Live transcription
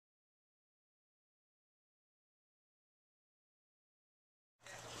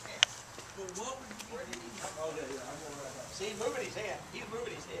Where did he come from? See, he's moving his head. He's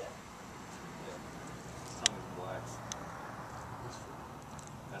moving his head. Tongue is black.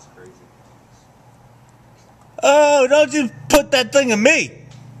 That's crazy. Oh, don't you put that thing in me.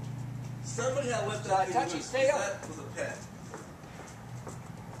 Somebody had left that thing touch his tail. That was a pet.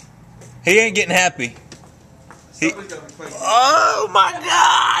 He ain't getting happy. Somebody's gotta be playing. Oh my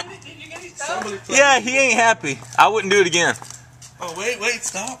God! Did you get his toe? Yeah, he ain't happy. I wouldn't do it again. Oh, wait,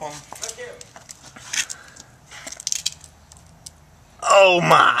 stop him. Look here. Oh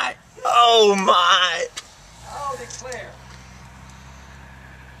my! Oh my! Oh, declare.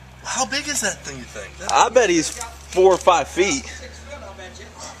 How big is that thing, you think? I bet he's 4 or 5 feet. 6 foot, I'll bet you.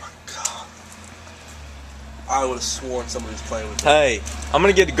 Oh my God. I would have sworn somebody was playing with it. Hey, I'm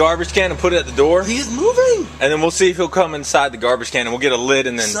gonna get the garbage can and put it at the door, He is moving. and then we'll see if he'll come inside the garbage can, and we'll get a lid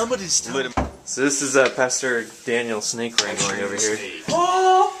and then Somebody's lid him. So this is Pastor Daniel Snake Wrangling over here.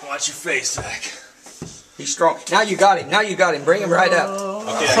 Oh! Watch your face, Zach. He's strong. Now you got him. Now you got him. Bring him right up.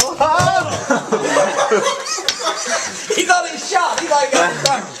 Okay. He thought he shot. He thought he got his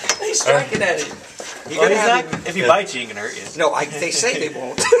arm. He's striking at him. If he bites you, he can hurt you. No, they say they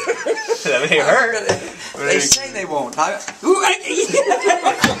won't. That may hurt. They say they won't.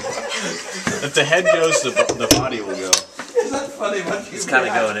 If the head goes, the body will go. Isn't that funny? It's kind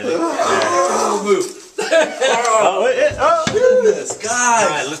of going in it. Oh, move. Oh, Goodness, guys.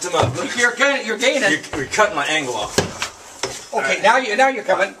 Alright, lift him up. You're gaining. You're cutting my angle off. Okay, now you're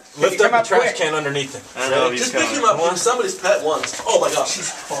coming. Lift Come up the trash quick. can underneath him. I don't know if he's Just pick him coming. up from somebody's pet once. Oh my gosh, he's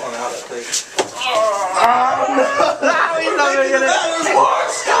falling out of that thing. He's not gonna get it. That is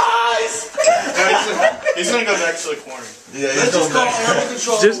worse, guys! He's gonna go next to the corner. Yeah, let's just call animal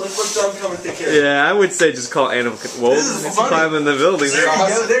control. Let's let them come and take care of it. Yeah, I would say just call animal control. This is It's funny. climbing the building. There you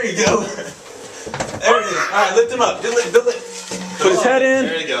go, there you go. There it is. Alright, lift him up. Do it. Put his head in.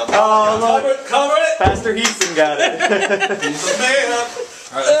 There you go. Oh, look. Cover it. Pastor Houston got it. He's the man.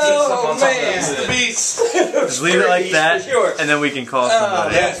 Oh, man. He's the beast. Just leave it like that, and then we can call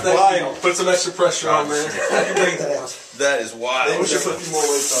somebody. Yes, wild. Put some extra pressure on there. That is wild. We should put a few more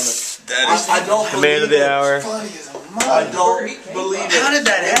weights on it. I don't believe Man of the hour. I don't believe it. How did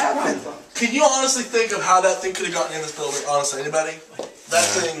that happen? Can you honestly think of how that thing could have gotten in this building? Honestly, anybody? That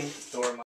thing.